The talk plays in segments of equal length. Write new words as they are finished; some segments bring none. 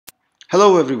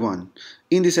Hello everyone.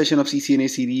 In this session of CCNA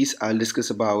series, I'll discuss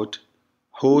about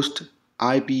host,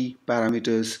 IP,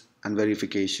 parameters, and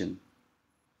verification.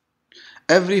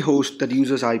 Every host that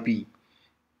uses IP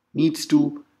needs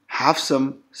to have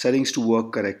some settings to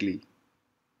work correctly.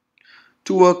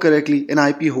 To work correctly, an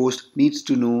IP host needs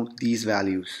to know these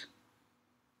values.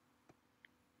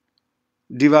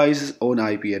 Device's own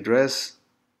IP address,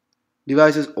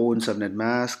 device's own subnet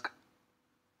mask,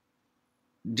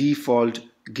 default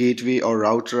gateway or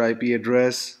router IP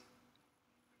address,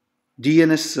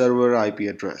 DNS server IP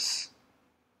address.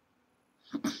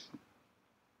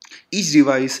 Each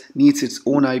device needs its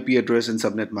own IP address and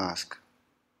subnet mask.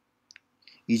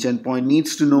 Each endpoint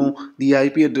needs to know the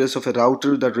IP address of a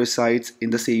router that resides in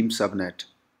the same subnet.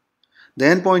 The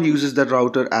endpoint uses that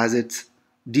router as its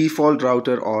default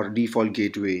router or default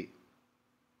gateway.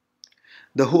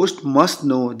 The host must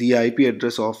know the IP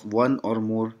address of one or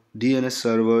more DNS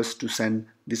servers to send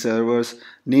the server's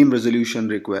name resolution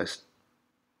request.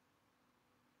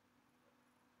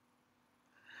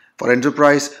 For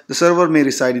enterprise, the server may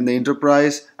reside in the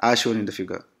enterprise as shown in the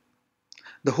figure.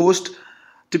 The host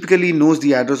typically knows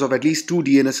the address of at least two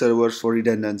DNS servers for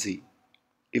redundancy.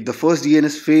 If the first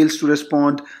DNS fails to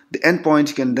respond, the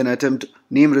endpoint can then attempt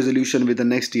name resolution with the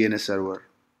next DNS server.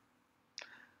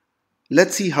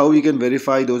 Let's see how we can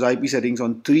verify those IP settings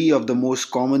on three of the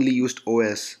most commonly used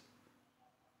OS: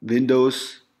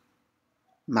 Windows,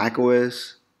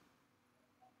 macOS,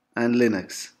 and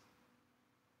Linux.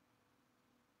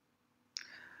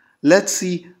 Let's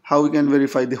see how we can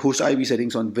verify the host IP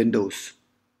settings on Windows.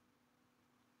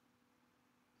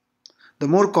 The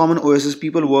more common OSs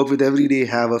people work with every day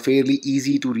have a fairly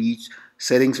easy to reach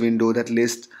settings window that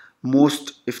lists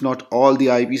most, if not all, the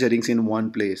IP settings in one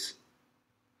place.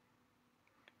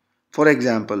 For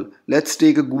example, let's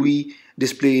take a GUI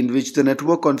display in which the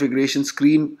network configuration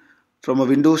screen from a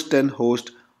Windows 10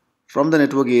 host from the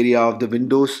network area of the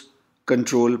Windows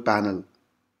control panel.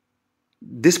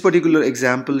 This particular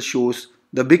example shows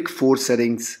the big four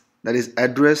settings, that is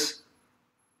address,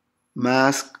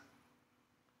 mask,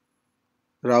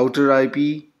 router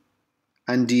IP,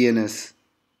 and DNS.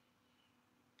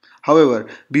 However,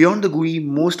 beyond the GUI,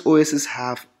 most OSs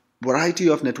have a variety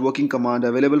of networking command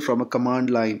available from a command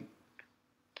line.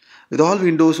 With all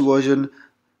Windows version,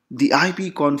 the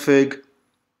ipconfig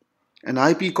and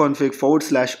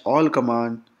ipconfig/all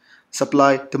command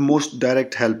supply the most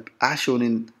direct help as shown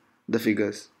in the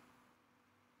figures.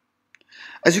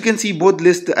 As you can see, both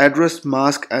list the address,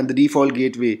 mask, and the default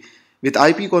gateway, with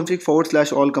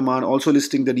ipconfig/all command also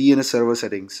listing the DNS server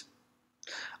settings.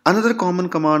 Another common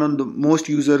command on the most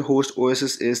user host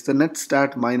OSs is the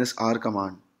netstat-r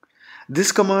command.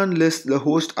 This command lists the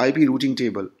host IP routing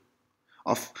table.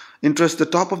 Of interest, the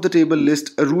top of the table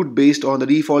lists a route based on the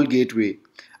default gateway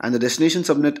and the destination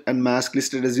subnet and mask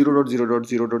listed as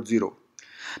 0.0.0.0.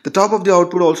 The top of the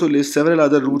output also lists several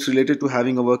other routes related to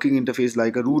having a working interface,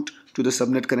 like a route to the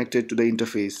subnet connected to the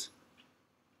interface.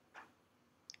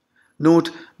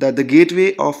 Note that the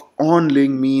gateway of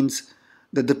on-link means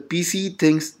that the PC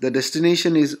thinks the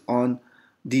destination is on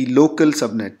the local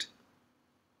subnet.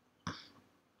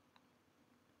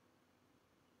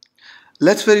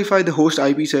 Let's verify the host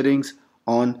IP settings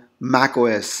on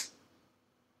macOS.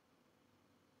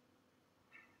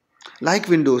 Like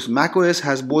Windows, macOS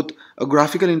has both a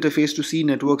graphical interface to see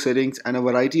network settings and a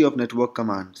variety of network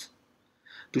commands.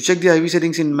 To check the IP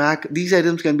settings in Mac, these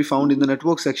items can be found in the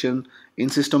network section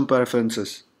in System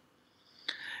Preferences.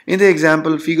 In the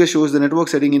example, figure shows the network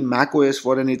setting in macOS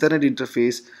for an Ethernet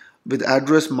interface with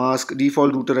address, mask,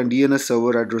 default router, and DNS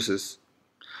server addresses.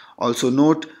 Also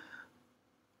note,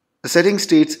 the setting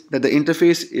states that the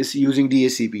interface is using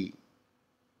DHCP.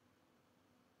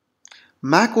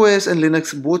 macOS and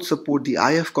Linux both support the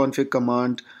ifconfig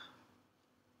command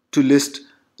to list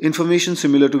information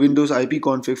similar to Windows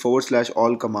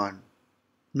ipconfig/all command.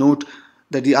 Note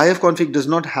that the ifconfig does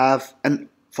not have an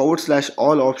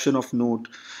 /all option of note.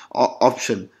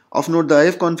 Of note, the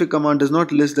ifconfig command does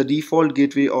not list the default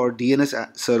gateway or DNS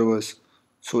servers.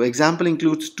 So example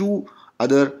includes two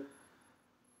other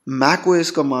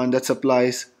macOS command that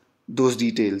supplies those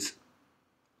details.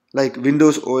 Like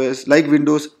Windows,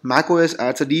 macOS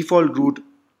adds a default route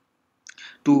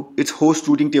to its host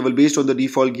routing table based on the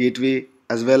default gateway,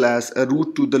 as well as a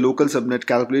route to the local subnet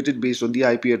calculated based on the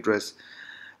IP address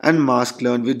and mask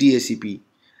learned with DHCP.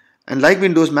 And like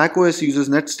Windows, macOS uses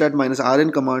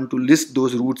netstat-rn command to list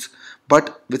those routes,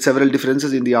 but with several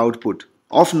differences in the output.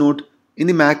 Of note, in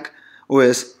the Mac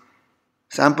OS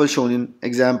sample shown in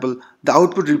example, the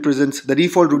output represents the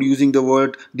default route using the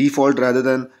word default rather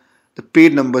than the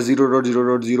paid number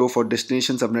 0.0.0 for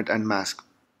destination, subnet, and mask.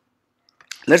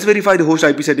 Let's verify the host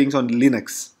IP settings on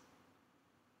Linux.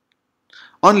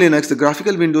 On Linux, the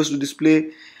graphical windows to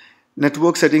display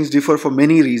network settings differ for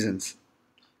many reasons.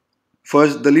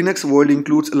 First, the Linux world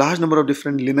includes a large number of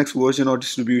different Linux versions or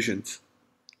distributions.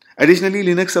 Additionally,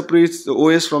 Linux separates the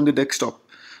OS from the desktop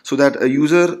so that a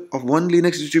user of one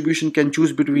Linux distribution can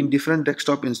choose between different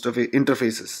desktop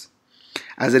interfaces.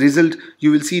 As a result,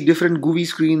 you will see different GUI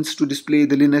screens to display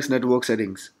the Linux network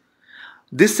settings.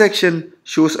 This section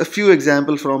shows a few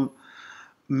examples from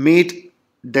Mate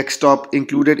desktop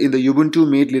included in the Ubuntu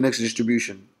Mate Linux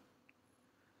distribution.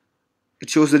 It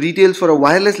shows the details for a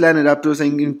wireless LAN adapter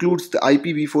and includes the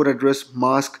IPv4 address,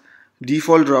 mask,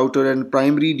 default router and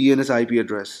primary DNS IP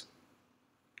address.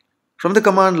 From the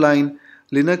command line,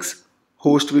 Linux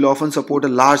host will often support a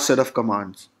large set of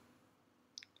commands.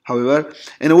 However,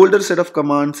 an older set of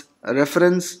commands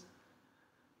reference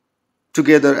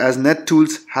together as net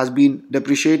tools has been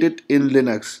deprecated in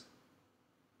Linux,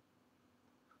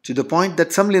 to the point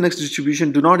that some Linux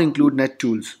distributions do not include net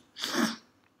tools.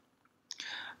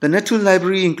 The nettool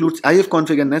library includes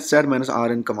ifconfig and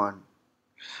netstat-rn command.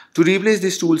 To replace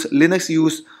these tools, Linux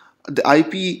uses the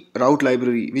IP route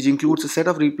library, which includes a set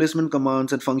of replacement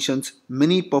commands and functions,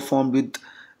 many performed with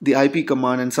the IP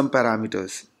command and some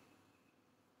parameters.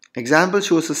 Example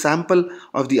shows a sample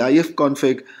of the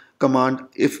ifconfig command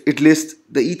if it lists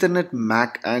the Ethernet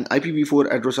MAC and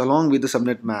IPv4 address along with the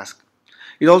subnet mask.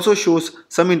 It also shows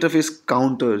some interface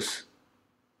counters.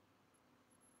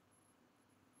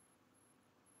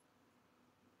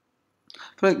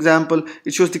 For example,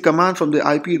 it shows the command from the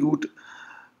IP root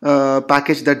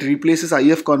package that replaces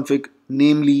ifconfig,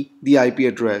 namely the IP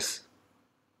address.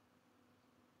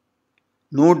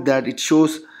 Note that it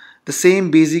shows the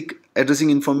same basic addressing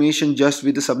information just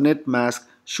with the subnet mask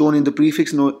shown in the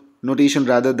prefix notation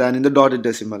rather than in the dotted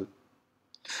decimal.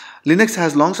 Linux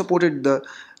has long supported the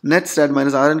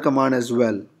netstat-rn command as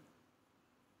well.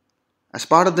 As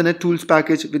part of the nettools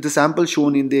package with the sample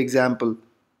shown in the example,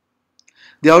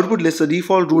 the output lists a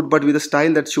default root but with a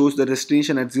style that shows the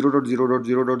destination at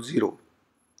 0.0.0.0.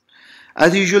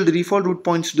 As usual, the default root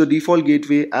points to the default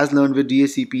gateway as learned with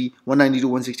DHCP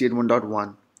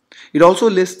 192.168.1.1. It also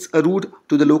lists a route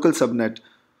to the local subnet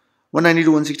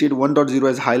 192.168.1.0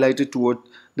 as highlighted toward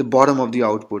the bottom of the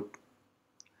output.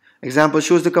 Example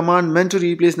shows the command meant to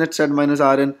replace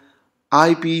netstat-rn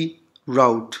IP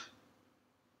route.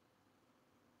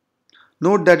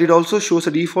 Note that it also shows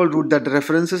a default route that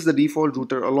references the default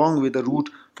router along with a route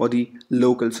for the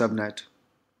local subnet.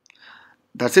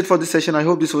 That's it for this session. I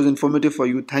hope this was informative for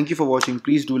you. Thank you for watching.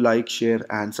 Please do like, share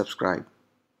and subscribe.